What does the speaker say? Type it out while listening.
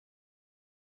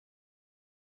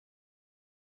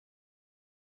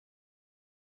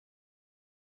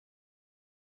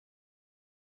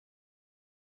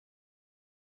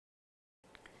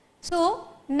So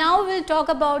now we will talk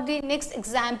about the next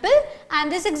example,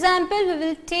 and this example we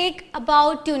will take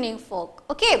about tuning fork.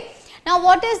 Okay. Now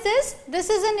what is this? This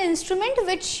is an instrument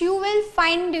which you will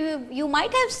find, you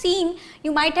might have seen,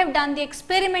 you might have done the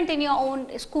experiment in your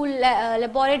own school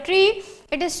laboratory.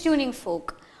 It is tuning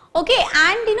fork. Okay,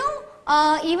 and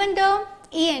even the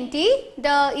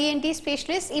ENT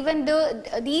specialists, even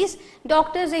these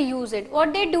doctors, they use it.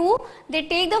 What they do, they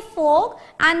take the fork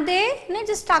and they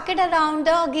just tuck it around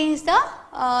against the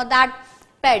that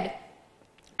ped,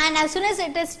 and as soon as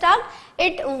it is stuck,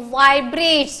 it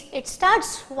vibrates. It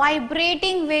starts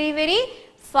vibrating very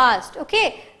fast.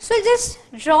 Okay, so just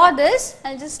draw this.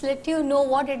 I'll just let you know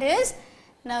what it is.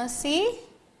 Now see,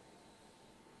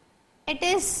 it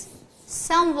is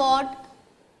somewhat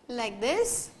like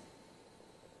this.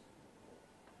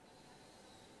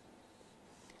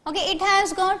 Okay, it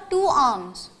has got two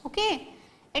arms. Okay,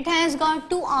 it has got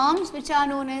two arms which are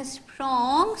known as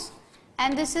prongs,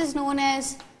 and this is known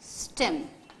as stem.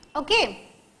 Okay.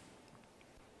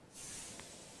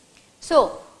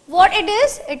 So what it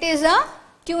is a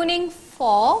tuning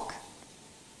fork.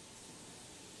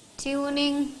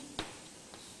 Tuning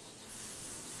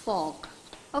fork.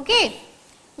 Okay.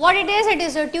 What it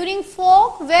is a tuning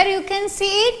fork where you can see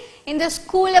it in the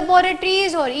school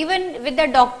laboratories or even with the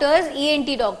doctors,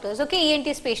 ENT doctors, okay,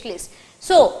 ENT specialists.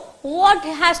 So what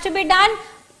has to be done?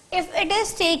 If it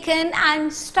is taken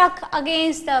and stuck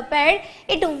against the ped,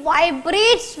 it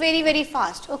vibrates very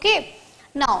fast. Okay.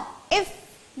 Now if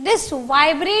this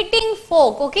vibrating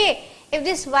fork, okay, if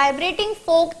this vibrating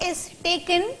fork is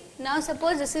taken, now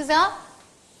suppose this is a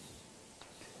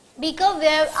beaker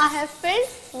where I have filled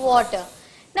water.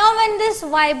 Now when this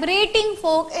vibrating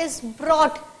fork is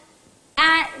brought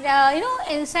and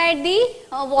inside the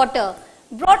water,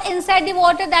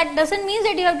 that doesn't mean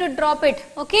that you have to drop it.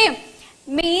 Okay,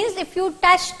 means if you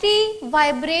touch the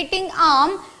vibrating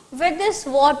arm with this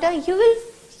water, you will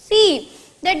see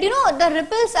that the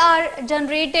ripples are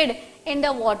generated in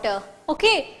the water.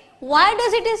 Okay, why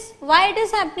it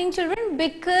is happening, children?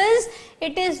 Because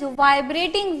it is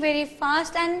vibrating very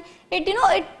fast, and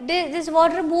this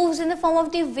water moves in the form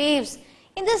of the waves.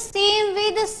 In the same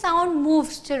way the sound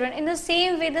moves, children. In the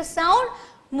same way the sound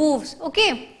moves.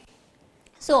 Okay.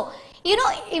 So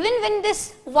even when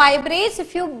this vibrates,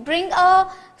 if you bring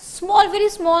a very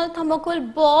small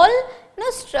thermocol ball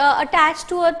attached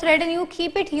to a thread and you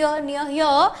keep it here near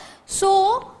here,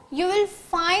 so you will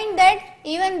find that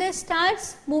even this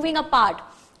starts moving apart.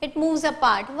 It moves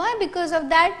apart. Why? Because of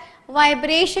that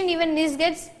vibration, even this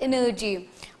gets energy.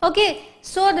 Okay,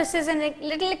 so this is a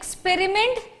little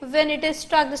experiment. When it is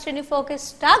stuck, the tuning fork is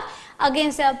stuck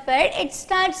against a ped, it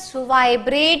starts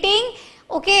vibrating.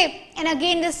 Okay, and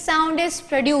again the sound is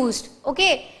produced.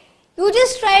 Okay, you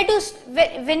just try to,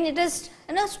 when it is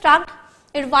stuck,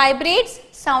 it vibrates,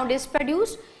 sound is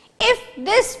produced. If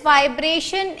this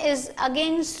vibration is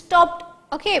again stopped,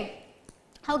 okay,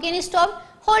 how can you stop?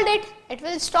 Hold it, it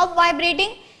will stop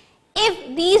vibrating.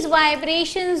 If these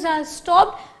vibrations are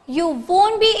stopped, you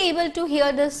won't be able to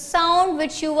hear the sound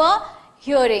which you were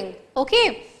hearing.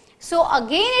 Okay, so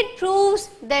again it proves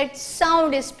that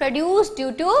sound is produced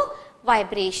due to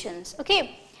vibrations.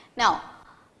 Okay, now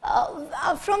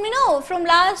from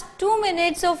last 2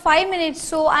 minutes or 5 minutes,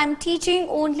 so I am teaching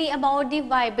only about the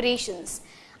vibrations.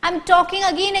 I am talking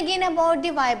again about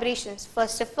the vibrations.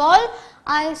 First of all,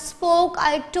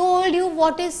 I told you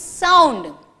what is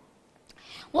sound.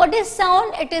 What is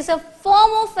sound? It is a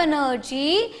form of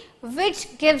energy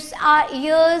which gives our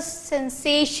ears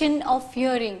sensation of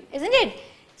hearing, isn't it?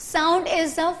 Sound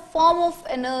is a form of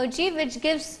energy which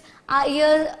gives our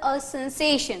ears a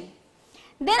sensation.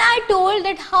 Then I told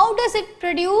that how does it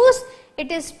produce?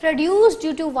 It is produced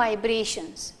due to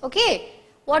vibrations. Okay.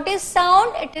 What is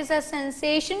sound? It is a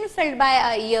sensation felt by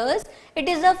our ears. It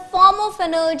is a form of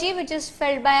energy which is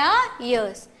felt by our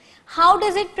ears. How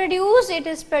does it produce? It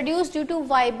is produced due to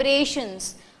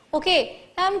vibrations. Okay,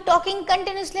 I am talking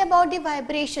continuously about the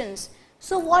vibrations.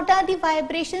 So what are the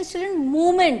vibrations, children?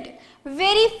 Movement.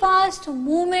 Very fast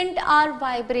movement are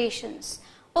vibrations.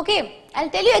 Okay, I'll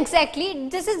tell you exactly.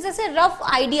 This is just a rough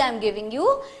idea I'm giving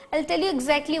you. I'll tell you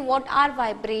exactly what are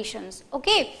vibrations.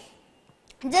 Okay,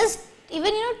 just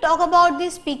even talk about the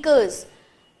speakers.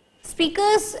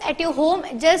 Speakers at your home,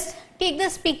 just take the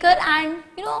speaker and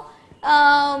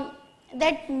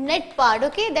that net part,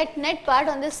 okay, that net part,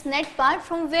 on this net part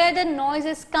from where the noise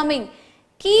is coming,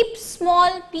 keep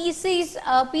small pieces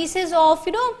of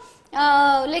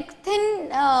like thin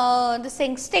this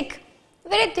thing, stick,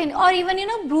 very thin, or even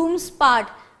broom's part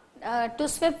to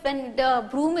sweep when the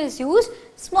broom is used,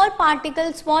 small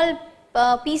particles, small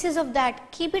pieces of that,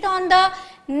 keep it on the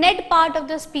net part of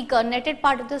the speaker, netted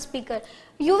part of the speaker,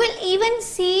 you will even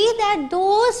see that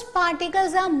those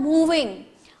particles are moving.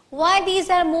 Why these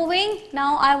are moving?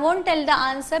 Now I won't tell the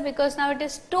answer because now it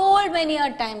is told many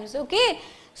a times, okay?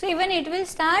 So even it will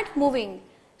start moving.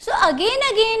 So again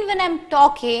when I am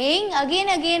talking, again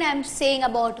I am saying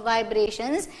about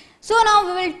vibrations. So now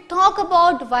we will talk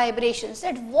about vibrations,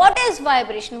 that what is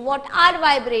vibration, what are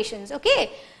vibrations,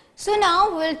 okay? So now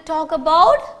we will talk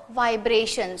about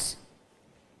vibrations.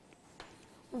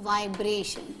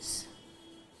 Vibrations.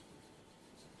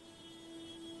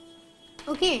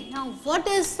 Okay, now what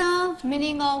is the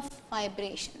meaning of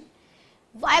vibration?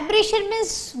 Vibration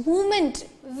means movement,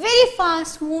 very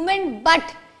fast movement,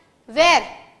 but where?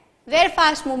 Where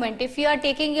fast movement? If you are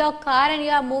taking your car and you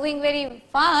are moving very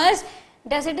fast,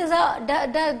 does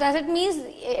it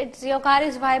mean your car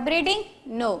is vibrating?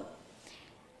 No.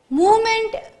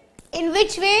 Movement in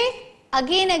which way?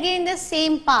 Again the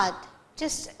same path.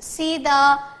 Just see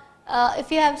the, if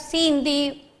you have seen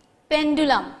the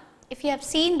pendulum, if you have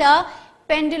seen the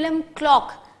pendulum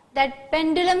clock, that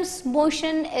pendulum's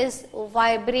motion is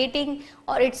vibrating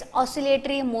or it's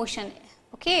oscillatory motion,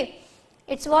 okay?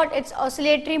 It's what? It's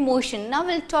oscillatory motion. Now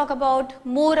we'll talk about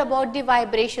more about the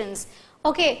vibrations,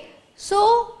 okay?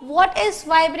 So what is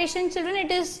vibration, children?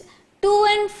 It is to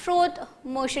and fro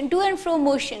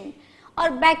motion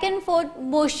or back and forth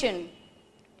motion,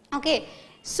 okay?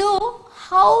 So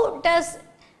how does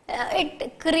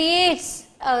it creates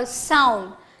a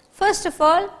sound? First of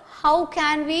all, how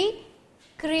can we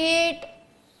create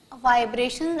a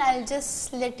vibration? I'll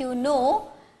just let you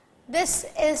know. This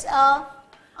is a,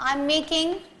 I'm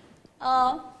making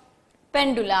a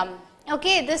pendulum,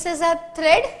 okay? This is a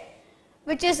thread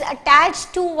which is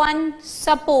attached to one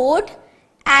support,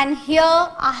 and here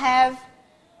I have,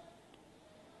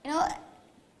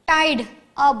 tied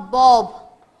a bob,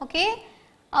 okay?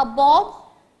 A bob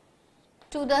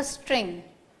to the string.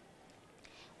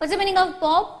 What's the meaning of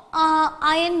bob?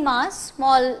 Iron mass,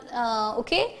 small,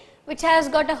 okay, which has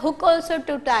got a hook also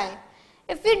to tie.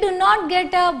 If we do not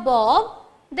get a bob,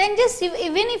 then just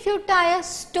even if you tie a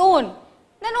stone,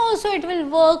 then also it will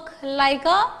work like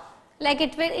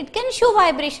it can show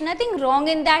vibration. Nothing wrong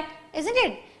in that, isn't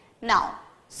it? Now,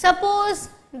 suppose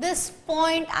this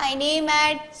point I name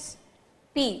as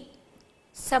P.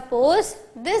 Suppose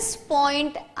this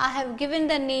point I have given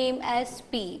the name as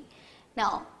P.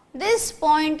 Now, this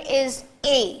point is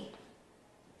A.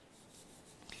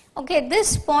 Okay,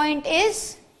 this point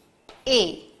is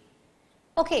A.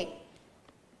 Okay.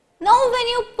 Now, when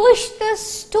you push the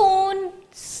stone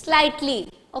slightly,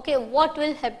 okay, what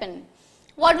will happen?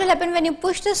 What will happen when you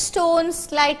push the stone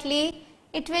slightly?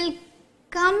 It will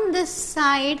come this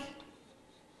side,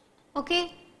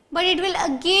 okay, but it will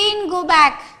again go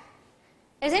back,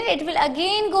 isn't it? It will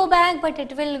again go back, but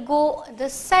it will go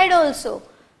this side also.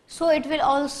 So it will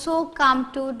also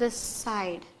come to this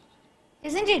side,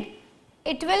 isn't it?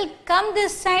 It will come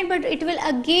this side, but it will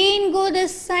again go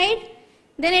this side.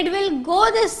 Then it will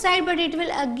go this side, but it will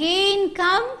again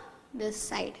come this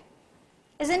side,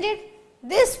 isn't it?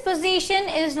 This position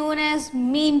is known as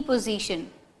mean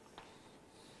position.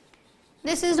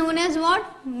 This is known as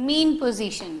what? Mean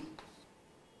position.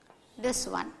 This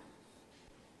one.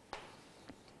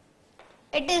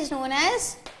 It is known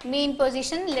as mean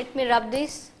position. Let me rub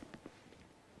this.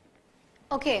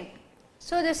 Okay.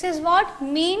 So this is what?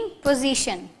 Mean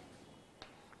position.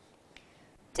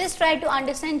 Just try to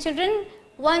understand, children.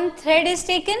 One thread is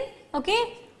taken.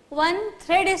 Okay. One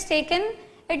thread is taken.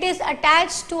 It is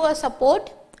attached to a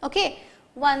support. Okay.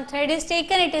 One thread is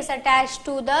taken. It is attached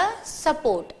to the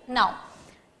support. Now,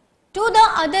 to the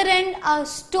other end, a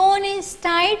stone is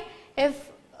tied. If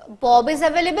bob is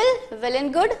available, well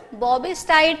and good, bob is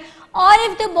tied. Or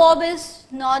if the bob is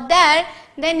not there,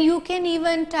 then you can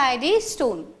even tie the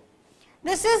stone.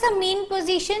 This is the mean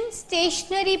position,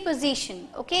 stationary position.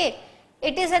 Okay,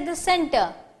 it is at the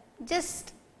center,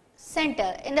 just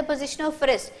center, in the position of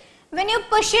rest. When you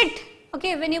push it,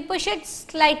 okay, when you push it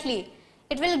slightly,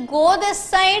 it will go this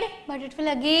side, but it will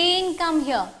again come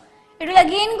here. It will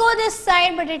again go this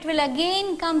side, but it will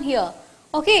again come here.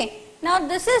 Okay. Now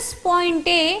this is point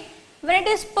A. When it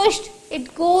is pushed,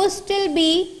 it goes till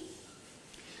B,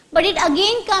 but it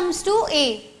again comes to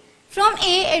A. From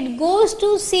A, it goes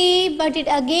to C, but it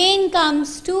again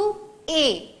comes to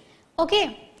A.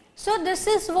 Okay. So this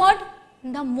is what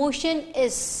the motion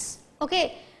is.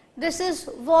 Okay. This is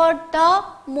what the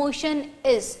motion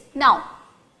is. Now,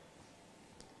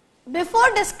 before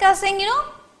discussing,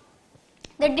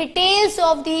 the details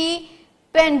of the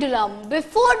pendulum,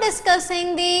 before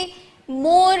discussing the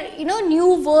more,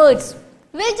 new words,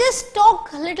 we'll just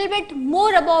talk a little bit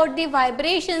more about the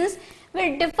vibrations,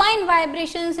 We'll define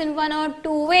vibrations in one or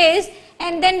two ways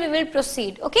and then we will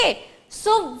proceed. Okay.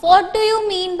 So what do you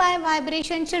mean by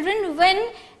vibration, children?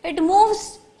 When it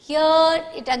moves here,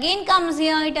 it again comes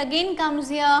here, it again comes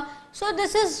here. So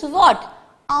this is what?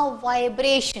 A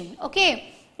vibration.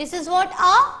 Okay. This is what?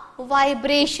 A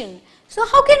vibration. So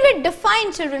how can we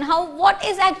define, children? What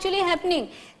is actually happening?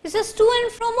 This is to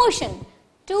and fro motion.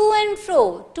 To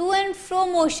and fro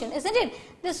motion, isn't it?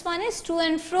 This one is to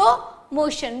and fro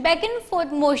motion, back and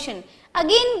forth motion.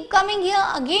 Again coming here,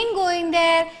 again going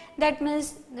there. That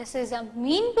means this is a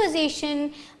mean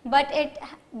position, but it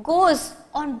goes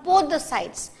on both the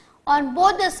sides. On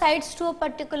both the sides to a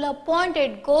particular point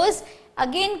it goes,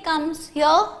 again comes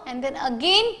here and then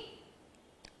again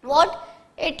what?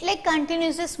 It like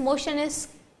continuous, this motion is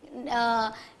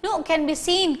can be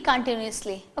seen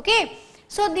continuously. Okay.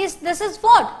 So this is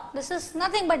what? This is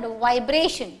nothing but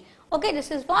vibration. Okay,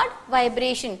 this is what?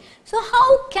 Vibration. So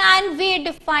how can we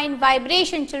define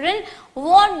vibration, children?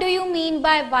 What do you mean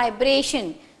by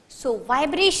vibration? So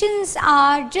vibrations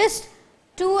are just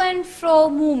to and fro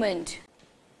movement.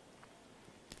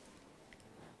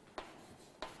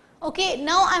 Okay,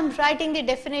 now I am writing the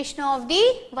definition of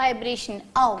the vibration.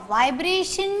 A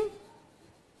vibration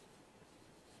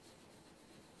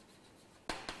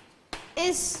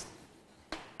is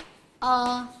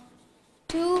a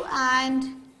to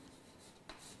and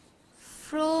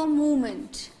fro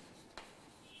movement.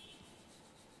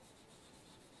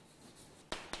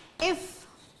 If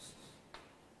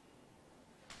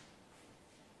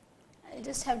I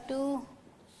just have to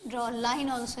draw a line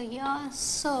also here.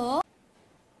 So,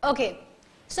 okay.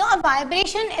 So a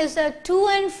vibration is a to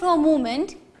and fro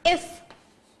movement if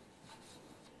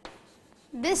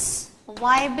this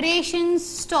vibration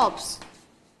stops.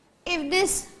 If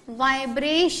this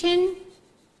vibration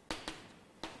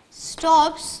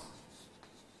stops,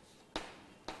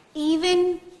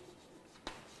 even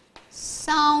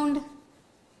sound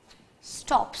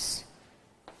stops.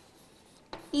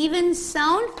 Even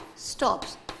sound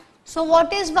stops. So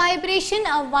what is vibration?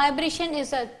 A vibration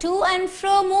is a to and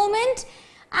fro movement,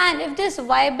 and if this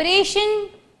vibration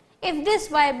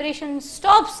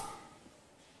stops,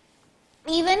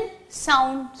 even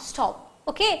sound stop.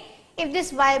 Okay. If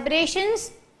this vibration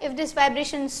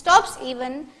stops,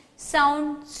 even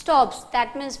sound stops.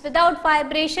 That means without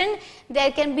vibration there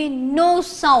can be no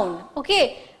sound.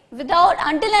 Okay.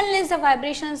 Until unless the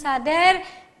vibrations are there,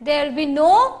 there will be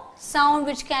no sound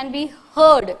which can be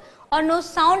heard or no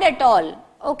sound at all.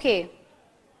 Okay.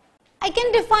 I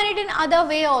can define it in other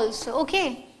way also.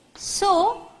 Okay.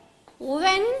 So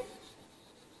when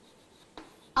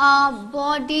a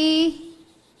body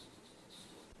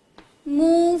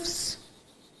moves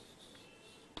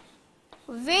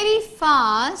very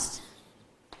fast,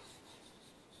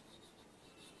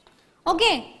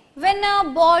 okay, when a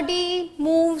body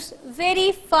moves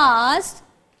very fast,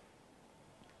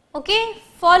 okay,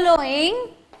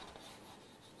 following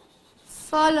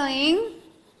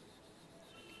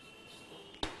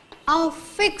a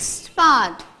fixed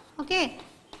path, okay,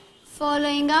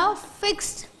 following a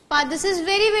fixed path. This is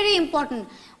very, very important.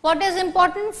 What is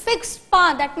important? Fixed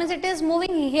path. That means it is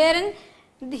moving here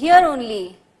and here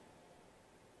only.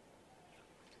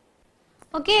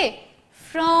 Okay,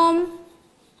 from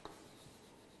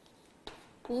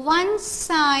one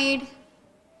side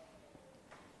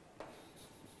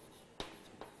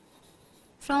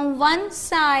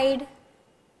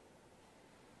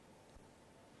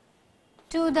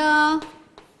to the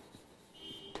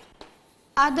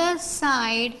other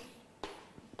side.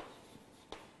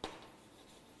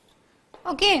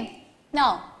 Okay,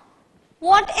 now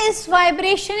what is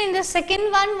vibration? In the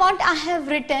second one, what I have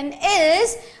written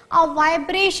is a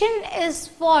vibration is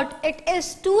what? It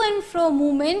is to and fro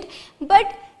movement,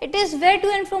 but it is where to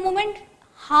and fro movement?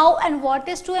 How and what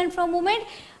is to and fro movement?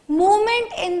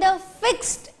 Movement in the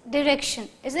fixed direction,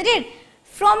 isn't it?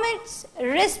 From its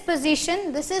rest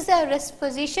position, this is a rest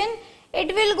position,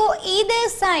 it will go either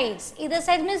sides. Either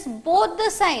side means both the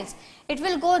sides. It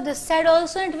will go this side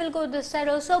also, it will go this side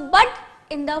also, but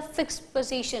in the fixed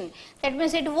position. That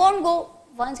means it won't go,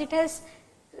 once it has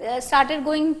started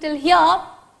going till here,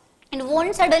 it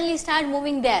won't suddenly start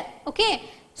moving there. Okay.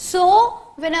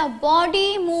 So when a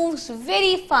body moves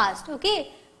very fast,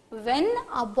 okay, when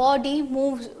a body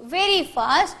moves very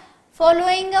fast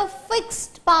following a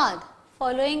fixed path,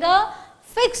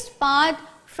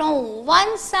 from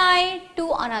one side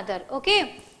to another,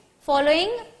 okay, following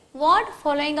what?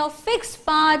 Following a fixed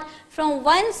path from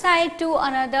one side to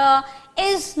another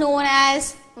is known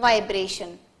as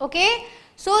vibration. Okay.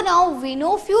 So now we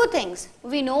know few things.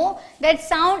 We know that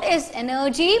sound is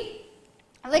energy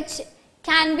which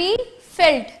can be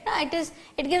felt.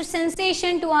 It gives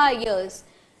sensation to our ears.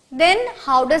 Then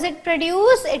how does it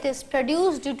produce? It is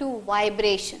produced due to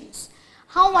vibrations.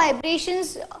 How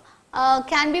vibrations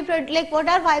can be produced? Like, what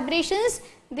are vibrations?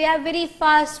 They are very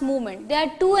fast movement. They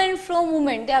are to and fro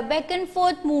movement. They are back and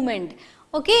forth movement.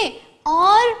 Okay.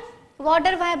 Or what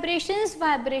are vibrations?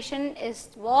 Vibration is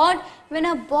what? When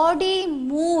a body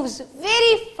moves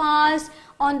very fast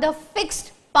on the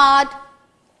fixed path.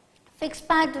 Fixed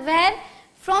path where?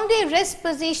 From the rest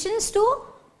positions to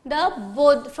the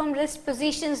both, from rest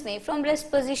positions, from rest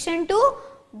position to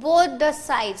both the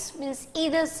sides, means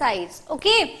either sides.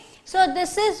 Okay. So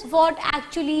this is what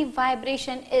actually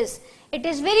vibration is. It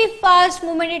is very fast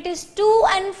movement. It is to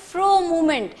and fro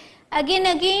movement.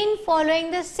 Again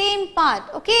following the same path.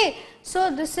 Okay. So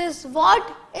this is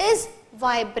what is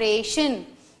vibration.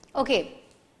 Okay.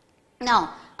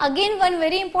 Now again, one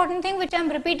very important thing which I am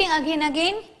repeating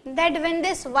again, that when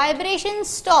this vibration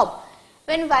stop,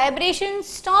 when vibrations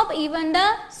stop, even the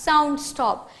sound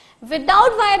stop.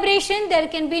 Without vibration, there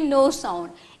can be no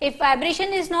sound. If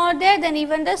vibration is not there, then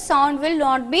even the sound will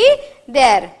not be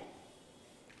there.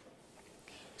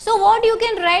 So what you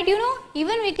can write,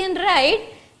 even we can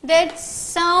write that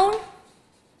sound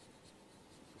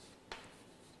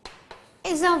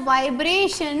is a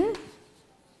vibration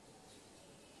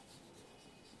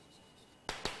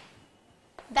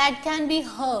that can be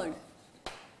heard.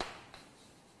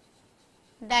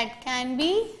 That can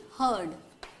be heard.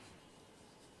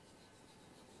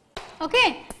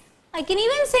 Okay. I can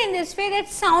even say in this way that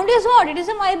sound is what? It is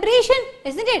a vibration,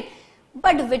 isn't it?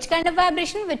 But which kind of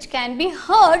vibration? Which can be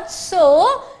heard.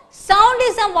 So, sound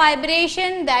is a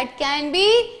vibration that can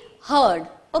be heard.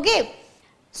 Okay.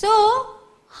 So,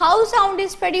 how sound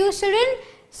is produced, children?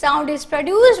 Sound is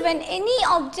produced when any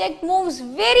object moves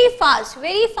very fast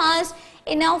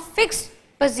in a fixed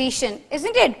position,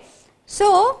 isn't it?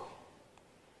 So,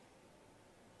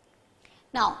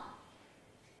 now,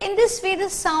 in this way the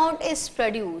sound is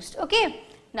produced. Okay.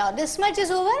 Now, this much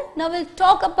is over. Now, we will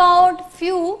talk about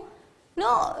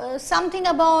something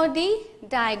about the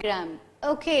diagram.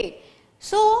 Okay.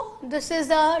 So, this is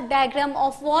the diagram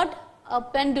of what? A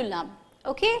pendulum.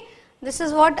 Okay. This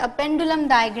is what? A pendulum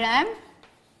diagram.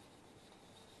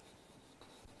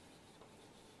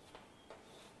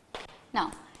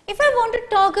 Now, if I want to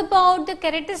talk about the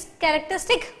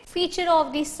characteristic feature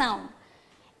of the sound,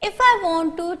 if I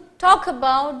want to talk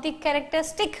about the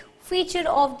characteristic feature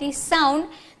of the sound,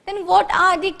 then what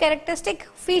are the characteristic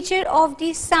feature of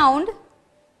the sound?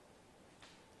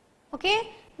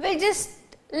 Okay, we'll just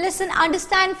listen,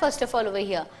 understand first of all over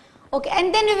here. Okay,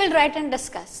 and then we will write and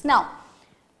discuss. Now,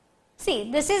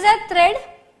 see, this is a thread.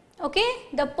 Okay,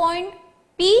 the point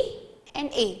P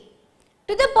and A.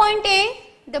 To the point A,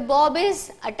 the bob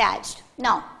is attached.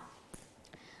 Now,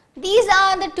 these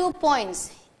are the 2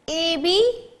 points,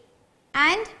 AB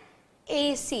and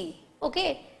AC.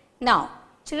 Okay. Now,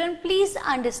 children, please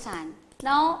understand.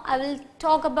 Now, I will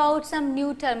talk about some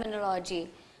new terminology.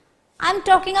 I am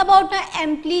talking about my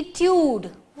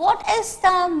amplitude. What is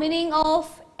the meaning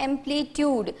of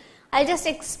amplitude? I will just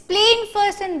explain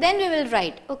first and then we will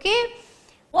write. Okay.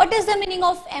 What is the meaning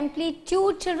of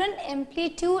amplitude, children?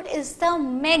 Amplitude is the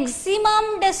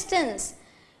maximum distance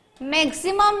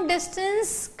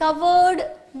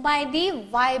covered by the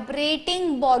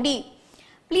vibrating body.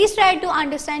 Please try to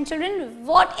understand, children,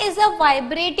 what is a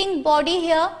vibrating body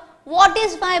here? What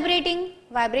is vibrating?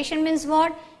 Vibration means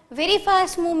what? Very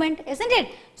fast movement, isn't it?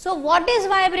 So, what is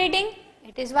vibrating?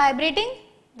 It is vibrating.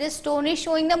 This stone is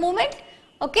showing the movement.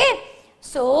 Okay.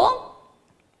 So,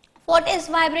 what is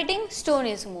vibrating? Stone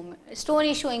is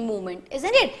showing movement,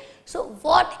 isn't it? So,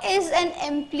 what is an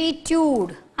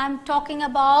amplitude? I am talking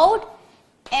about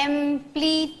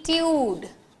amplitude.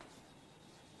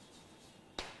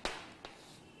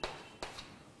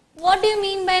 What do you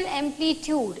mean by an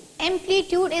amplitude?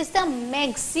 Amplitude is the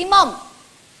maximum,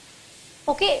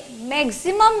 okay,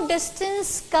 maximum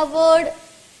distance covered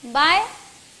by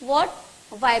what?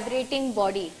 Vibrating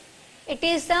body. It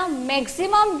is the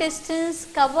maximum distance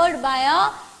covered by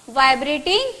a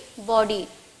vibrating body.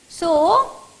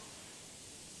 So,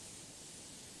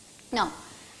 now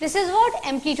this is what?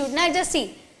 Amplitude. Now just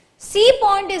see, C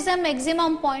point is the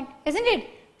maximum point, isn't it?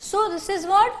 So, this is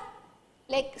what?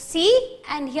 Like C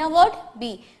and here what?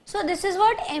 B. So, this is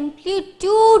what?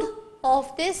 Amplitude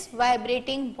of this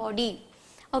vibrating body.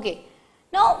 Okay.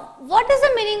 Now, what is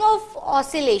the meaning of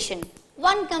oscillation?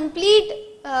 One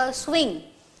complete swing.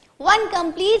 One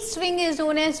complete swing is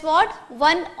known as what?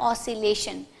 One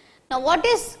oscillation. Now, what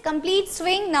is complete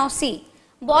swing? Now, see,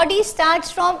 body starts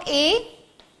from A,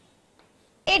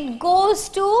 it goes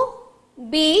to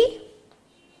B,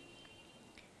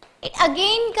 it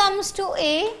again comes to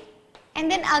A, and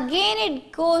then again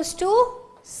it goes to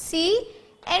C,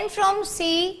 and from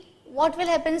C, what will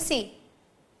happen? C,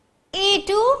 A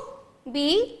to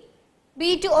B,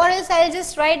 B to, or else I will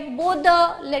just write both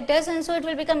the letters, and so it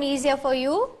will become easier for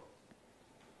you.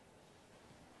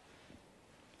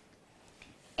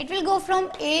 It will go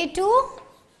from A to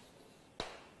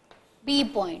B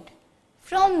point.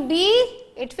 From B,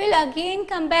 it will again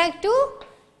come back to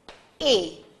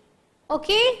A.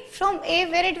 Okay, from A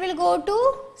where it will go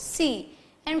to C,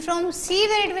 and from C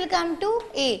where it will come to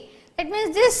A. That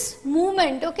means this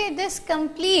movement, okay, this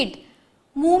complete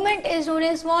movement is known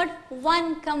as what?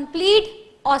 One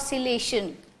complete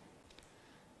oscillation.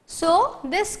 So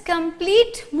this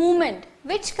complete movement,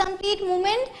 which complete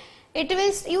movement? It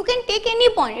will, you can take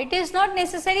any point. It is not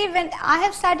necessary when I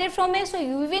have started from A, so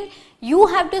you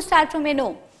have to start from A.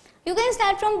 No, you can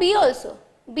start from B also.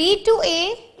 B to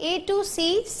A to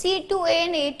C, C to A,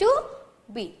 and A to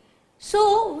B.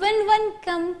 So when one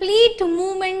complete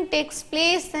movement takes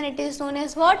place, then it is known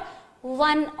as what?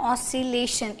 One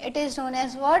oscillation. It is known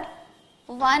as what?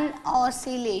 One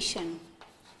oscillation.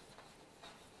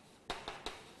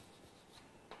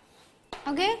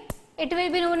 Okay, it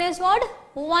will be known as what?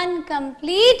 One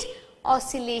complete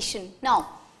oscillation. Now,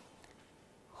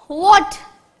 what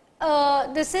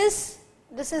this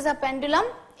is a pendulum.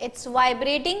 It's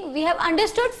vibrating. We have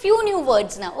understood few new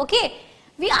words now. Okay,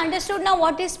 we understood now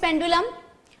what is pendulum.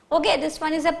 Okay, this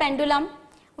one is a pendulum.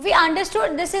 We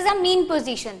understood this is a mean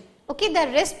position. Okay,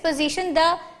 the rest position,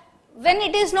 the when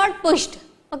it is not pushed.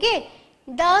 Okay,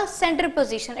 the center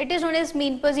position, it is known as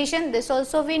mean position. This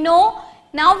also we know.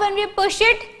 Now when we push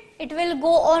it, it will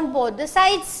go on both the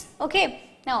sides. Okay,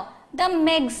 now the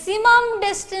maximum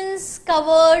distance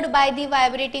covered by the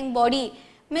vibrating body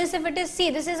means if it is, see,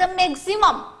 this is a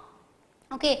maximum.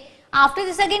 Okay, after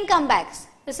this again come back.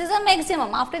 This is a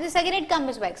maximum. After this again it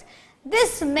comes back.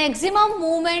 This maximum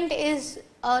movement is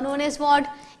known as what?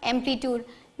 Amplitude.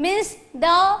 Means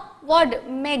the what?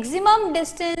 Maximum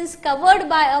distance covered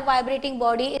by a vibrating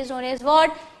body is known as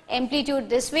what? Amplitude.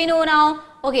 This we know now.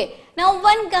 Okay, now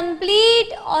one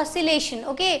complete oscillation,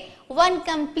 okay, one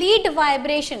complete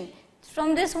vibration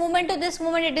from this movement to this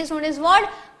movement, it is known as what?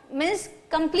 Means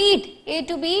complete, A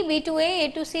to B, B to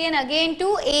A to C, and again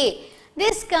to A.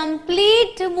 This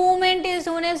complete movement is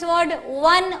known as what?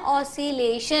 One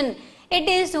oscillation. It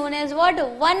is known as what?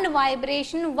 One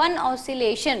vibration, one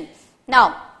oscillation.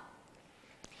 Now,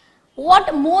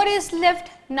 what more is left?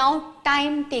 Now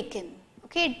time taken.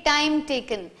 Okay, time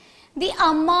taken. The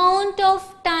amount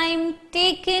of time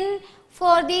taken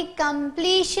for the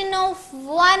completion of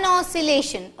one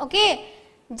oscillation. Okay,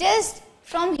 just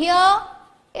from here,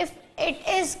 if it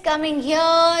is coming here,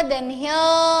 and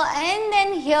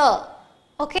then here.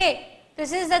 Okay,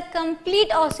 this is the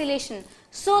complete oscillation.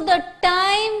 So the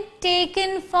time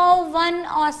taken for one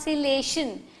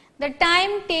oscillation, the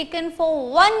time taken for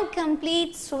one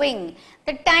complete swing,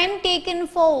 the time taken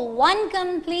for one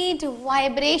complete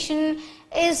vibration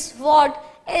is what?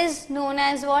 Is known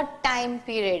as what? Time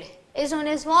period. Is known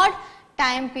as what?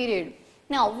 Time period.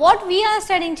 Now what we are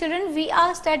studying, children? We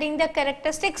are studying the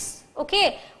characteristics.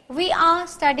 Okay, we are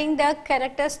studying the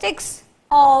characteristics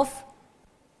of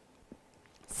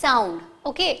sound.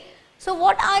 Okay, so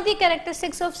what are the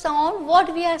characteristics of sound?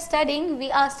 What we are studying?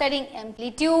 We are studying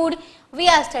amplitude, we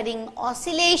are studying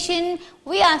oscillation,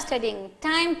 we are studying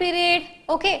time period.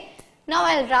 Okay, now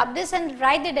I will wrap this and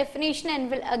write the definition and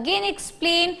will again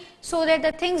explain so that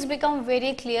the things become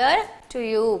very clear to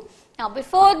you. Now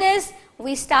before this,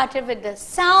 we started with the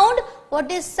sound.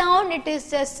 What is sound? It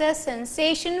is just a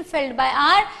sensation felt by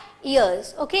our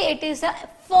ears. Okay, it is a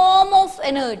form of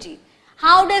energy.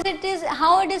 How it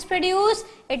is produced?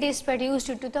 It is produced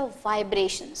due to the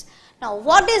vibrations. Now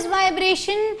what is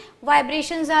vibration?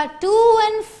 Vibrations are to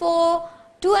and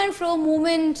fro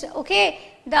movement. Okay,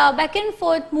 the back and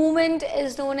forth movement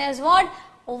is known as what?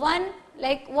 One,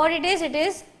 like what it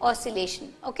is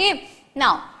oscillation. Okay,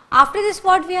 now after this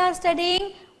what we are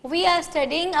studying? We are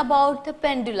studying about the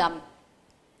pendulum.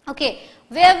 Okay,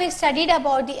 where we studied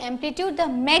about the amplitude, the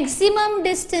maximum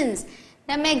distance.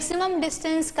 The maximum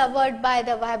distance covered by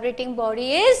the vibrating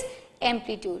body is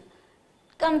amplitude.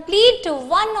 Complete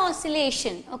one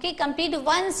oscillation, okay, complete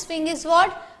one swing is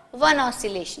what? One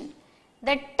oscillation.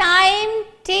 The time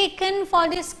taken for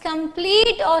this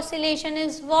complete oscillation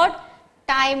is what?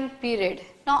 Time period.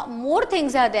 Now more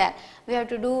things are there. We have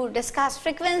to discuss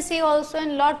frequency also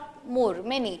and lot more,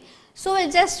 many. So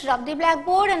we'll just rub the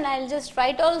blackboard and I'll just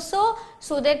write also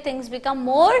so that things become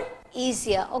more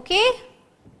easier. Okay.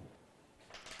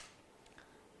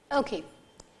 Okay.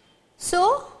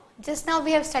 So just now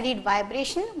we have studied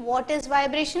vibration. What is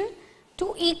vibration?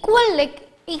 To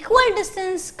equal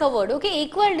distance covered, okay,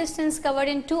 equal distance covered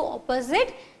in two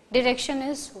opposite direction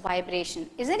is vibration,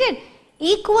 isn't it?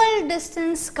 Equal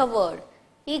distance covered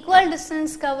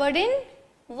in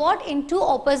what? In two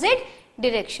opposite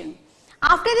direction.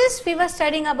 After this we were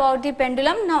studying about the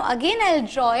pendulum. Now again I will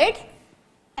draw it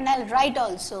and I will write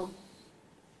also.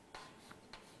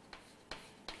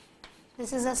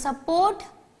 This is a support,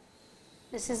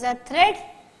 this is a thread,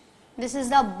 this is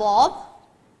the bob,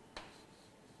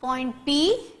 point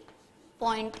P,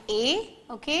 point A,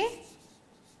 okay.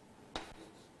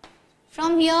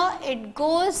 From here it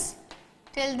goes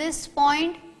till this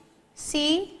point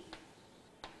C,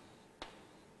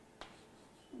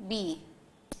 B.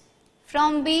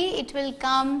 From B it will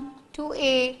come to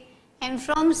A, and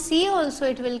from C also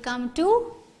it will come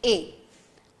to A.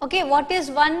 Okay, what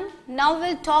is one? Now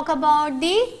we'll talk about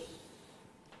the,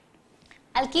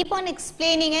 I'll keep on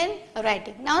explaining and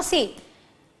writing. Now see,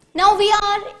 now we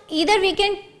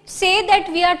can say that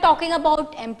we are talking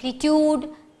about amplitude,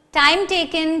 time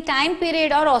taken, time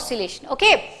period or oscillation,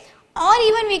 okay. Or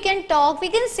even we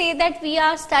can say that we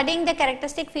are studying the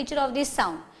characteristic feature of the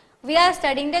sound. We are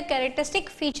studying the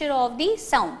characteristic feature of the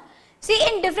sound. See,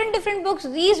 in different books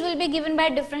these will be given by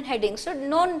different headings, so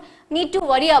no need to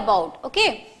worry about,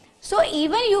 okay. So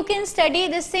even you can study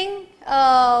this thing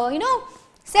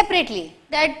separately,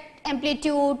 that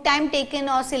amplitude, time taken,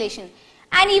 oscillation,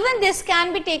 and even this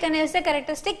can be taken as the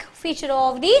characteristic feature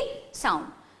of the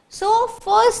sound. So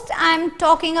first I am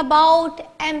talking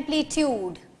about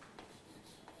amplitude.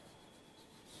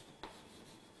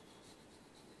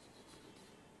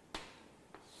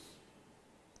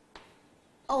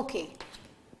 Okay,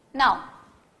 now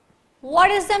what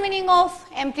is the meaning of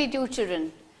amplitude,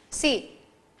 children? See,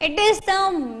 it is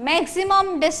the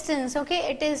maximum distance,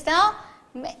 okay, it is the,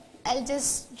 I'll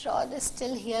just draw this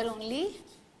till here only.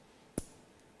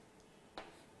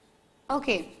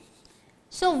 Okay,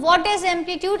 so what is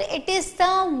amplitude? It is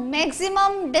the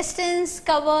maximum distance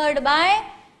covered by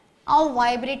a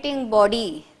vibrating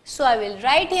body. So I will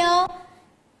write here,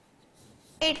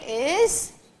 it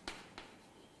is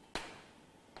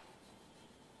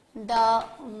the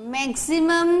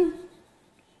maximum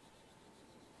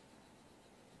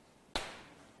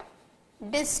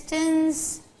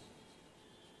distance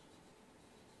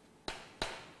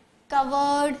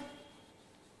covered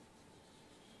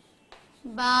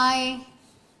by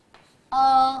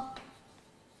a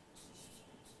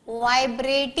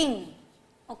vibrating,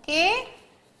 okay,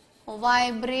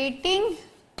 vibrating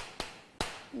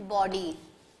body.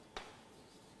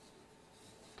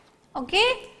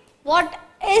 Okay, what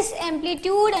is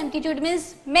amplitude? Amplitude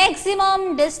means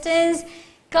maximum distance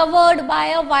covered by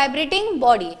a vibrating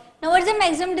body. Now what is the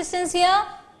maximum distance here?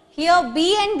 Here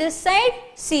B and this side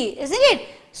C, isn't it?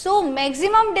 So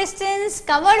maximum distance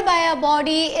covered by a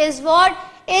body is what?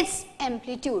 Its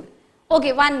amplitude.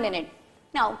 Okay, 1 minute.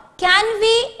 Now can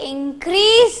we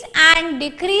increase and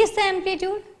decrease the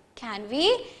amplitude? Can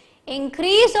we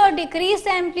increase or decrease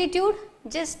the amplitude?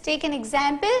 Just take an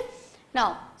example.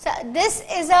 Now, so this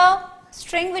is a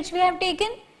string which we have taken.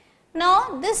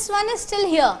 Now this one is still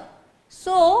here.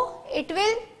 So it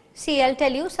will, see, I'll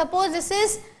tell you, suppose this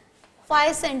is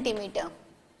 5 centimeter,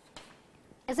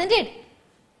 isn't it?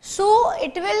 So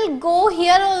it will go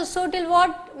here also till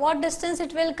what distance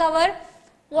it will cover?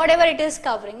 Whatever it is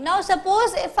covering. Now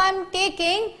suppose if I am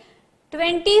taking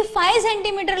 25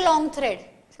 centimeter long thread,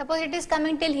 suppose it is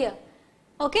coming till here,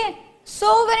 okay.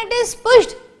 So when it is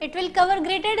pushed, it will cover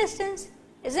greater distance,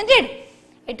 isn't it?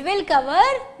 It will cover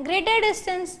greater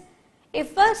distance.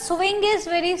 If a swing is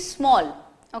very small,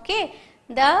 okay,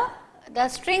 the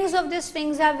strings of the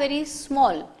swings are very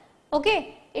small,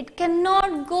 okay, it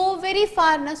cannot go very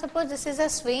far. Now suppose this is a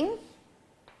swing,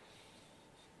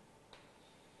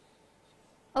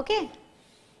 okay,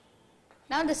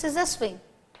 now this is a swing,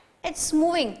 it's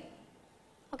moving,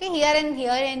 okay, here and here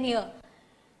and here.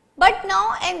 But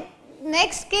now in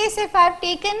next case, if I have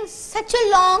taken such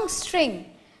a long string,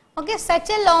 okay, such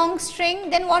a long string,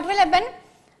 then what will happen?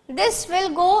 This will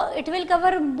go, it will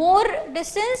cover more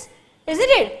distance, isn't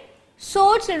it?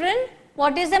 So children,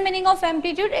 what is the meaning of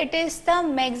amplitude? It is the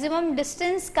maximum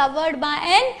distance covered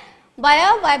by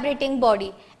a vibrating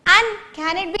body. And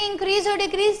can it be increased or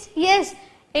decreased? Yes,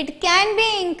 it can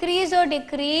be increased or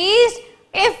decreased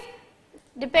if,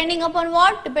 depending upon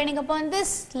what? Depending upon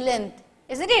this length,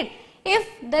 isn't it? If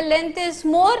the length is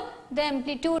more, the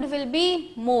amplitude will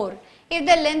be more. If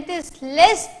the length is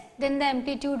less, then the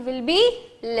amplitude will be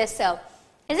lesser,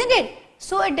 isn't it?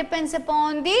 So it depends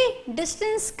upon the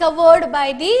distance covered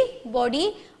by the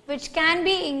body which can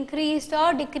be increased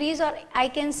or decreased, or I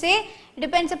can say it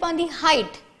depends upon the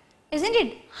height, isn't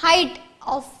it? Height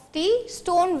of the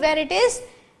stone where it is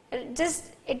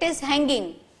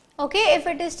hanging. Okay, if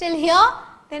it is still here,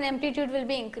 then amplitude will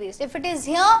be increased. If it is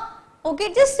here,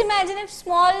 okay, just imagine if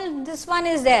small this one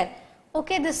is there.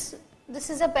 Okay, this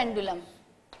is a pendulum.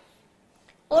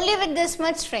 Only with this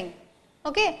much string.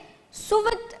 Okay, so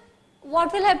with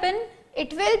what will happen?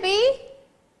 It will be,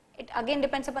 it again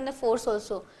depends upon the force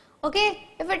also. Okay,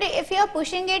 if you are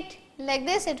pushing it like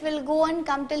this, it will go and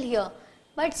come till here.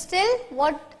 But still,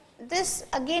 what this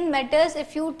again matters,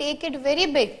 if you take it very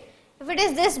big, if it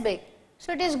is this big,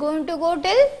 so it is going to go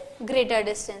till greater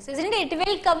distance, isn't it? It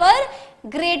will cover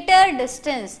greater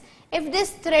distance. If this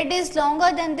thread is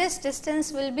longer, then this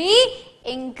distance will be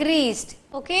increased.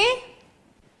 Okay.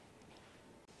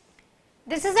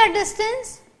 This is a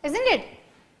distance, isn't it?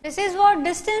 This is what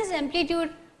distance,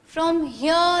 amplitude from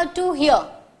here to here.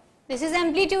 This is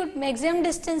amplitude, maximum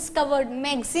distance covered,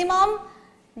 maximum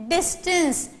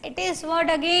distance. It is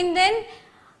what again then?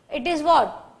 It is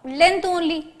what? Length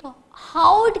only. So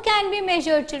how it can be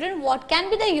measured, children? What can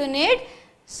be the unit?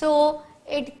 So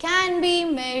it can be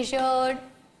measured.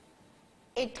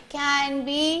 It can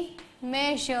be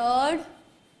measured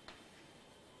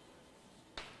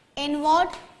in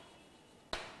what?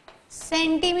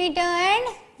 Centimeter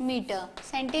and meter.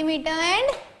 Centimeter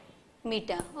and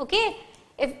meter. Okay.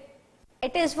 If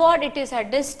it is what? It is a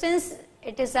distance.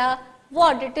 It is a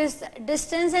what? It is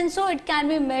distance, and so it can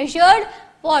be measured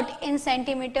what? In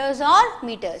centimeters or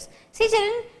meters. See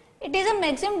children, it is a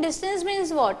maximum distance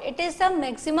means what? It is a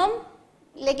maximum,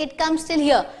 like it comes till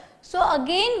here. So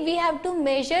again we have to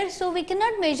measure, so we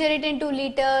cannot measure it into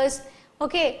liters,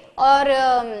 okay, or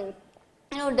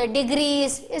the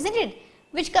degrees, isn't it?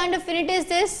 Which kind of unit is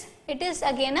this? It is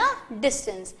again a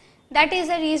distance. That is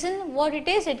the reason what it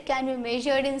is. It can be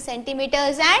measured in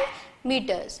centimeters and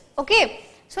meters. Okay.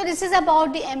 So this is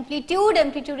about the amplitude.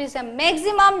 Amplitude is a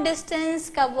maximum distance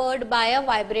covered by a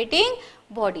vibrating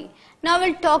body. Now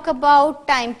we'll talk about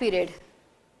time period.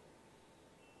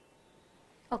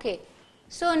 Okay.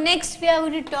 So next we are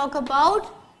going to talk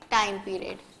about time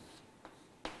period.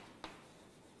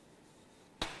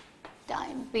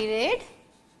 Time period.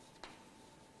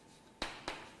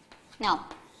 Now,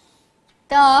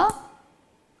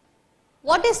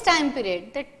 what is time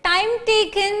period? The time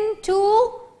taken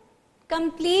to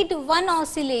complete one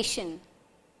oscillation.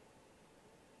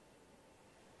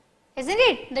 Isn't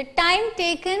it? The time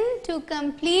taken to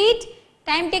complete,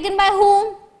 time taken by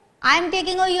whom? I am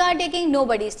taking or you are taking?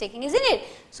 Nobody is taking, isn't it?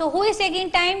 So who is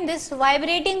taking time? This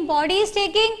vibrating body is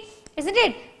taking, isn't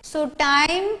it? So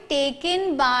time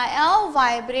taken by a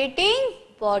vibrating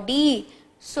body.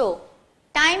 So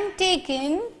time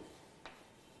taken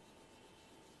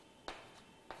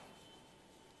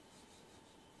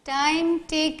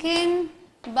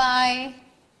by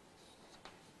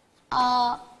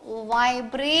a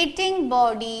vibrating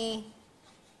body.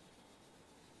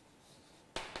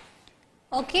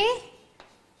 Okay,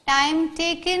 time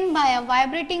taken by a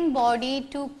vibrating body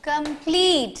to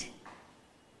complete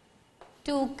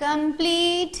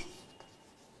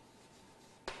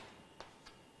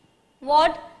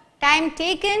what? Time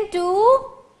taken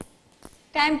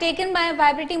by a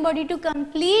vibrating body to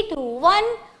complete one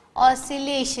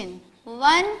oscillation.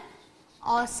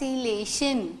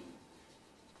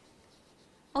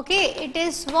 Okay, it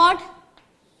is what?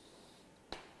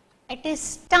 It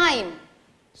is time.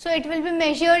 So it will be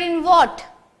measured in what?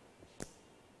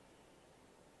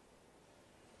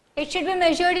 It should be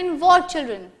measured in what,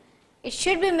 children? It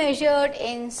should be measured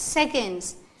in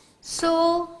seconds.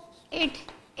 So it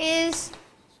is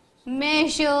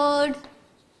measured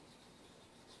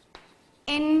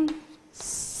in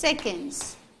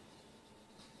seconds.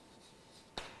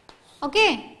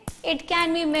 Okay, it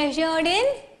can be measured in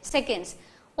seconds.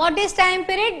 What is time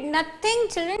period? Nothing,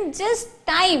 children, just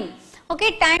time.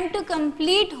 Okay, time to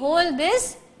complete whole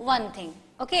this one thing.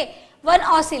 Okay, one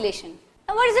oscillation.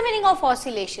 Now what is the meaning of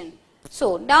oscillation?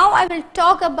 So now I will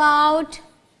talk about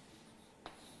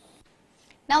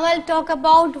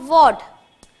what?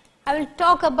 I will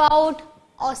talk about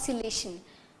oscillation.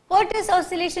 What is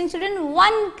oscillation, children?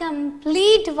 One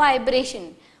complete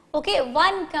vibration. Okay,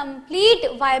 one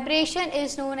complete vibration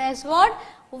is known as what?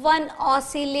 One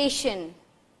oscillation.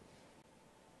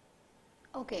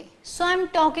 Okay, so I am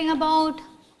talking about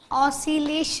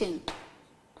oscillation.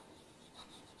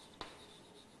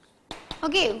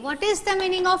 Okay, what is the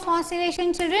meaning of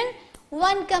oscillation, children?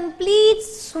 One complete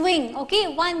swing.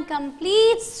 Okay, one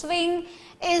complete swing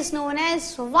is known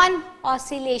as one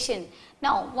oscillation.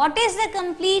 Now, what is the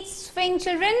complete swing,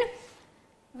 children?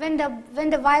 when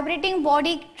the vibrating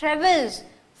body travels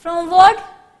from what?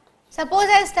 Suppose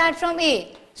I start from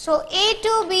A. So A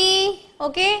to B,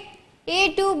 okay,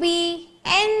 A to B,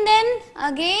 and then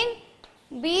again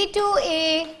B to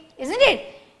A, isn't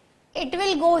it? It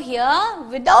will go here.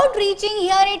 Without reaching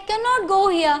here, it cannot go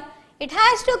here. It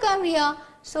has to come here.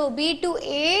 So B to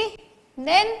A,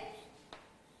 then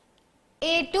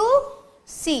A to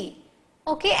C,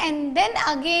 okay, and then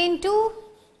again to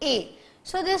A.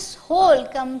 So this whole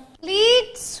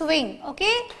complete swing,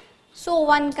 okay. So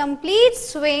one complete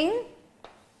swing,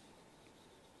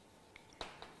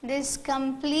 this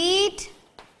complete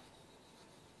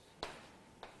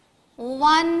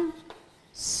one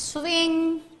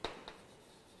swing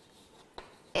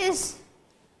is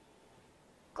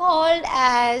called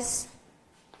as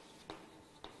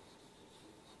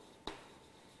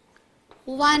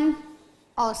one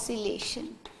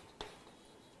oscillation.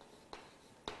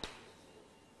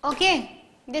 Okay,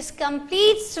 this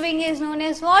complete swing is known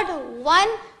as what? One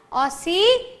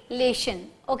oscillation.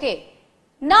 Okay,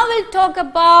 now we'll talk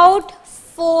about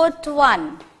fourth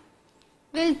one.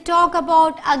 We'll talk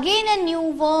about again a new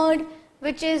word,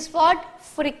 which is what?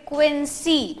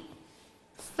 Frequency.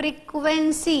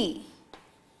 Frequency.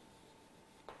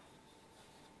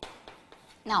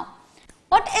 Now,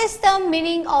 what is the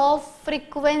meaning of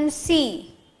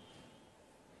frequency?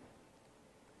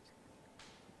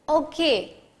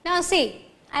 Okay, now see,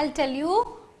 I'll tell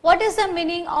you what is the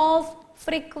meaning of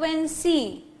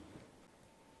frequency.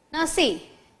 Now see,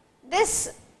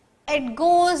 this it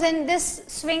goes and this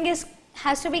swing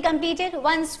has to be completed,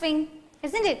 one swing,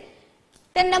 isn't it?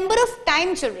 The number of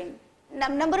time, children,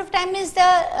 number of time is the,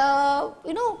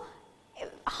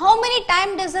 how many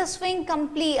times does a swing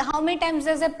complete, how many times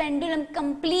does a pendulum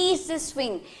complete this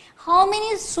swing, how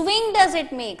many swing does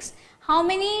it makes, how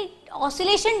many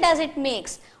oscillation does it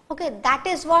makes, okay, that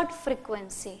is what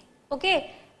frequency,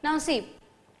 okay. Now see,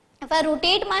 if I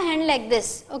rotate my hand like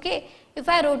this, okay, if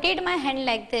I rotate my hand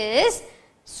like this,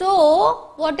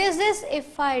 so what is this?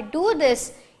 If I do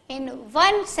this in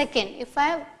 1 second, if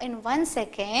I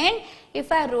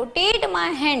rotate my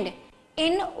hand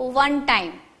in one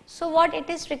time, so what it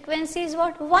is? Frequency is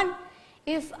what? 1.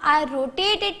 If I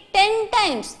rotate it 10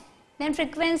 times, then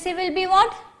frequency will be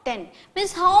what? 10.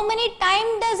 Means how many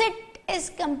time does it is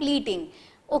completing?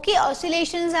 Okay,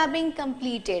 oscillations are being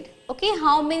completed. Okay,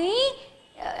 how many?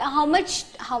 How much?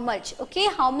 Okay,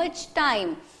 how much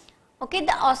time? Okay,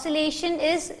 the oscillation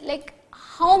is like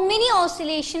how many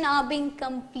oscillation are being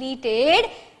completed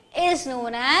is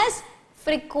known as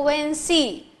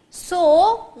frequency.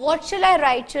 So, what shall I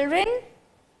write, children?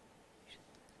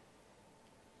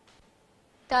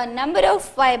 The number of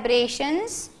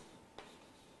vibrations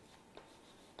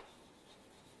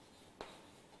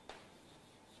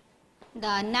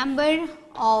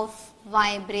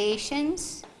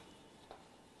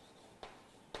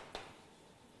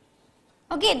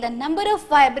okay, the number of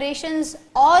vibrations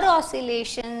or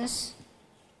oscillations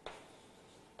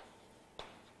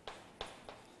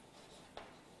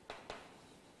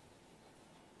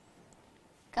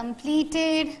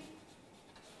completed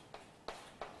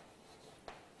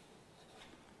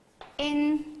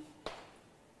in,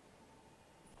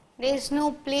 there is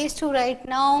no place to write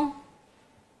now.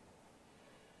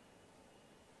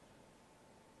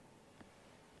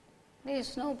 There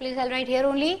is no place, I'll write here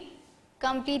only,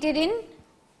 completed in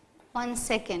 1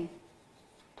 second.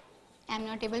 I am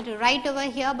not able to write over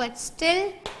here, but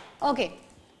still, okay.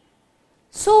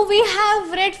 So we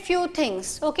have read few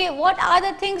things, okay. What are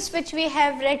the things which we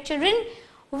have read, children?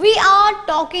 We are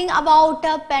talking about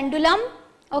a pendulum,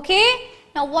 okay.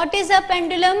 Now what is a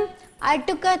pendulum? I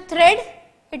took a thread,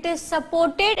 it is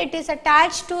supported, it is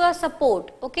attached to a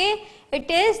support, okay. It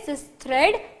is this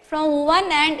thread from one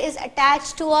end is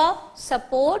attached to a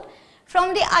support.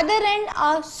 From the other end,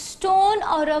 a stone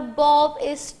or a bob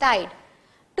is tied.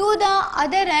 To the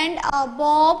other end, a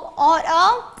bob or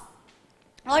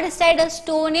a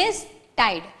stone is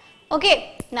tied.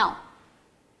 Okay. Now,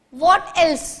 what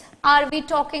else are we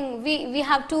talking? We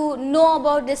have to know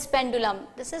about this pendulum.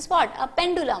 This is what? A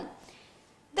pendulum.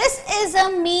 This is a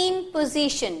mean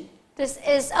position. This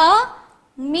is a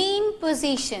mean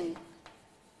position.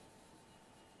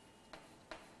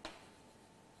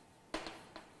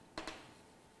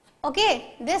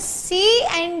 Okay, this C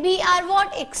and B are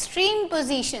what? Extreme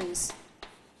positions.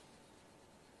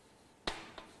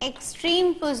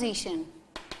 Extreme position.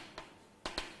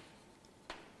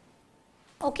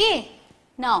 Okay,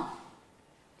 now,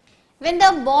 when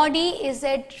the body is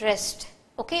at rest,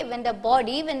 okay, when the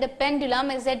pendulum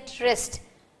is at rest,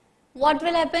 what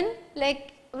will happen?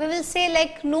 Like, we will say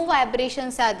like no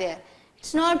vibrations are there.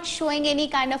 It's not showing any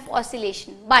kind of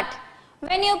oscillation. But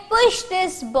when you push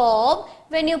this bob,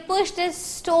 when you push this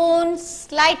stone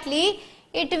slightly,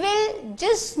 it will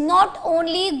just not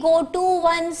only go to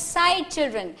one side,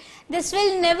 children. This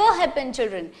will never happen,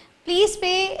 children. Please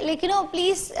pay,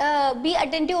 please be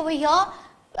attentive over here.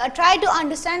 Try to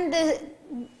understand the.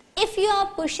 If you are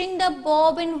pushing the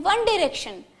bob in one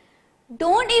direction,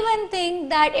 don't even think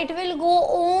that it will go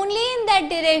only in that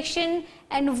direction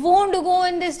and won't go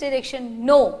in this direction.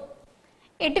 No.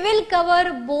 It will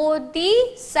cover both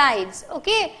the sides.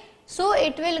 Okay. So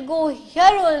it will go here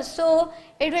also.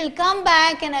 It will come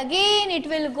back and again it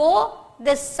will go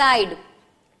this side.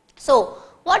 So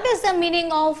what is the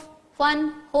meaning of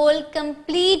one whole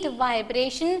complete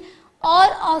vibration or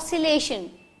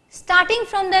oscillation? Starting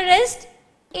from the wrist,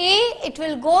 A, it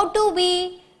will go to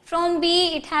B, from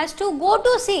B it has to go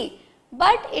to C,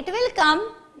 but it will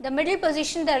come, the middle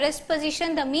position, the rest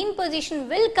position, the mean position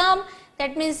will come,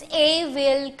 that means A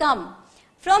will come.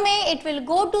 From A it will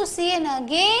go to C and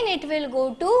again it will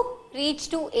go to reach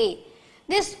to A.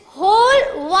 This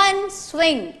whole one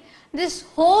swing, this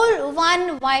whole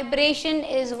one vibration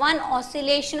is one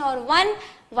oscillation or one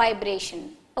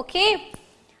vibration. Okay.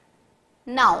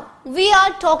 Now, we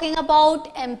are talking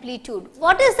about amplitude.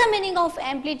 What is the meaning of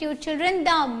amplitude, children?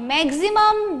 The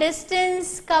maximum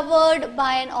distance covered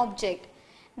by an object.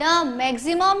 The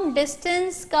maximum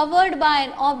distance covered by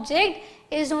an object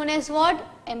is known as what?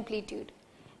 Amplitude.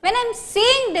 When I am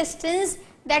saying distance,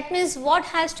 that means what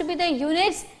has to be the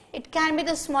units? It can be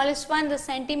the smallest one, the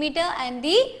centimeter and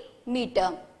the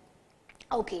meter.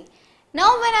 Okay.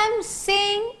 Now, when I am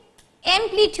saying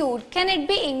amplitude, can it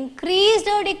be increased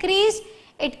or decreased?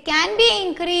 It can be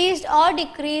increased or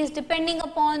decreased depending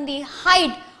upon the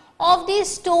height of the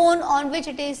stone on which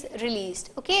it is released.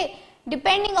 Okay,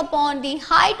 depending upon the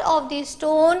height of the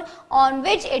stone on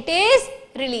which it is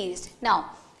released. Now,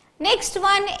 next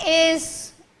one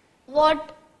is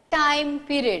what? Time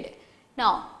period.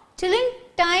 Now, children,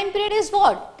 time period is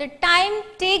what? The time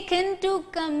taken to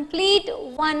complete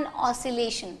one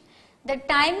oscillation. The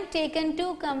time taken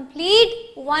to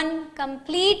complete one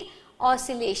complete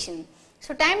oscillation.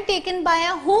 So, time taken by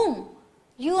a whom?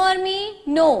 You or me?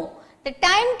 No. The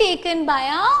time taken by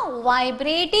a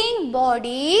vibrating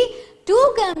body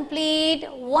to complete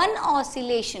one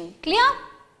oscillation. Clear?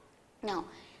 Now,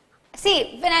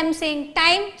 see, when I am saying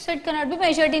time, so it cannot be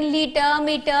measured in liter,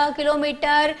 meter,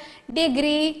 kilometer,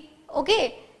 degree.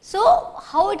 Okay. So,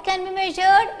 how it can be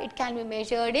measured? It can be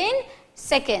measured in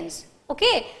seconds.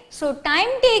 Okay. So, time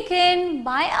taken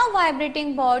by a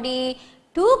vibrating body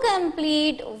to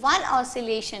complete one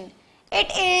oscillation, it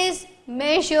is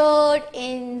measured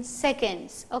in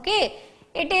seconds. Okay,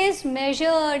 it is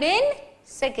measured in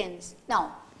seconds.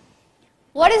 Now,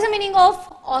 what is the meaning of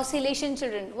oscillation,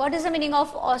 children? What is the meaning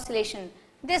of oscillation?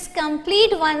 This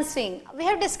complete one swing, we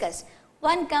have discussed.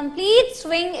 One complete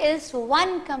swing is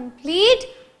one complete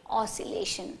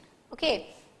oscillation.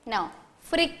 Okay, now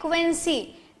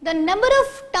frequency, the number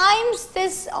of times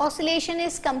this oscillation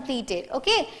is completed.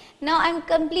 Okay, now I am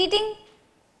completing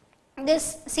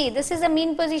this. See, this is the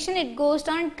mean position, it goes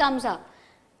down, comes up.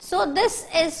 So this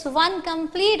is one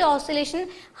complete oscillation.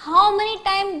 How many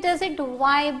times does it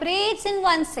vibrates in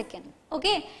 1 second?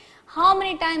 Okay, how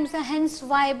many times the hence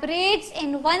vibrates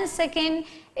in 1 second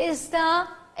is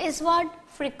what?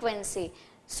 Frequency.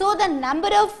 So the number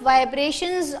of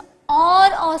vibrations or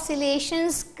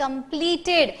oscillations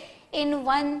completed in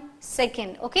 1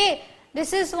 second. Okay,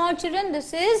 this is what, children?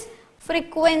 This is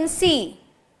frequency.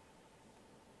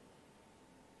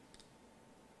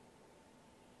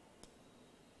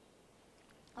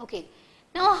 Okay,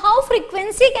 now how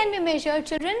frequency can be measured,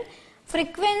 children?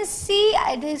 Frequency,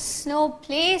 there is no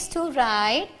place to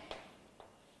write.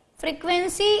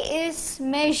 Frequency is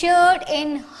measured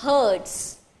in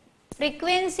hertz.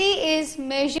 Frequency is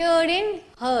measured in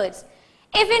hertz.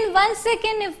 If in 1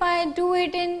 second, if I do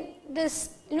it in this,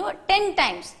 10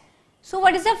 times. So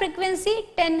what is the frequency?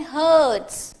 10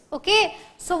 hertz. Okay.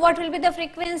 So what will be the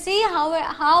frequency?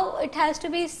 How it has to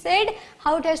be said?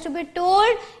 How it has to be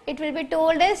told? It will be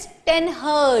told as 10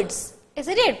 hertz.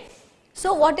 Isn't it?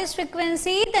 So what is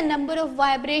frequency? The number of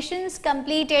vibrations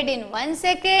completed in 1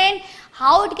 second.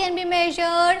 How it can be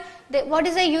measured? What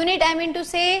is the unit I mean to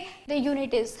say? The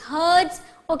unit is hertz.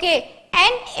 Okay.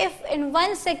 And if in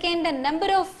 1 second the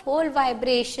number of whole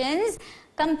vibrations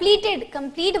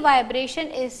complete vibration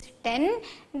is 10,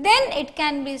 then it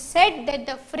can be said that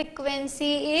the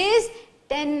frequency is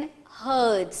 10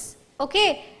 hertz.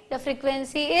 Okay, the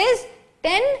frequency is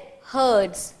 10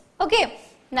 hertz. Okay,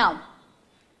 now,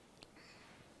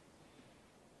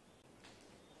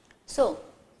 so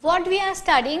what we are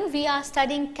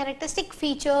studying characteristic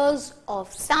features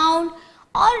of sound,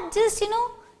 or just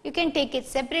you can take it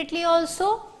separately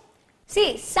also.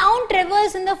 See, sound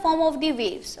travels in the form of the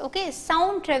waves. Okay,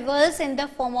 sound travels in the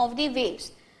form of the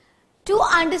waves. To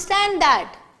understand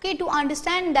that,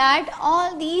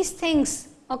 all these things,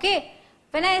 okay,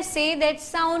 when I say that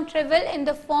sound travel in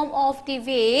the form of the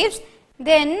waves,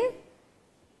 then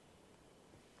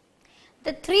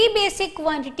the three basic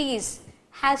quantities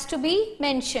has to be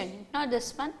mentioned, not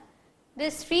this one.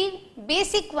 These three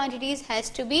basic quantities has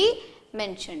to be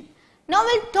mentioned. Now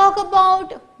we'll talk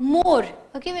about more.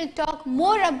 Okay, we'll talk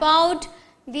more about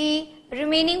the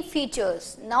remaining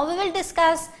features. Now we will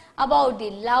discuss about the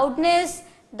loudness,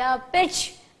 the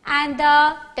pitch and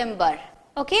the timbre.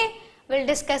 Okay, we'll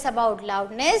discuss about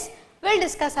loudness. We'll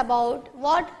discuss about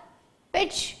what?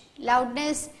 Pitch,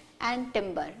 loudness and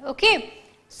timbre. Okay,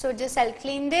 so just I'll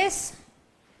clean this.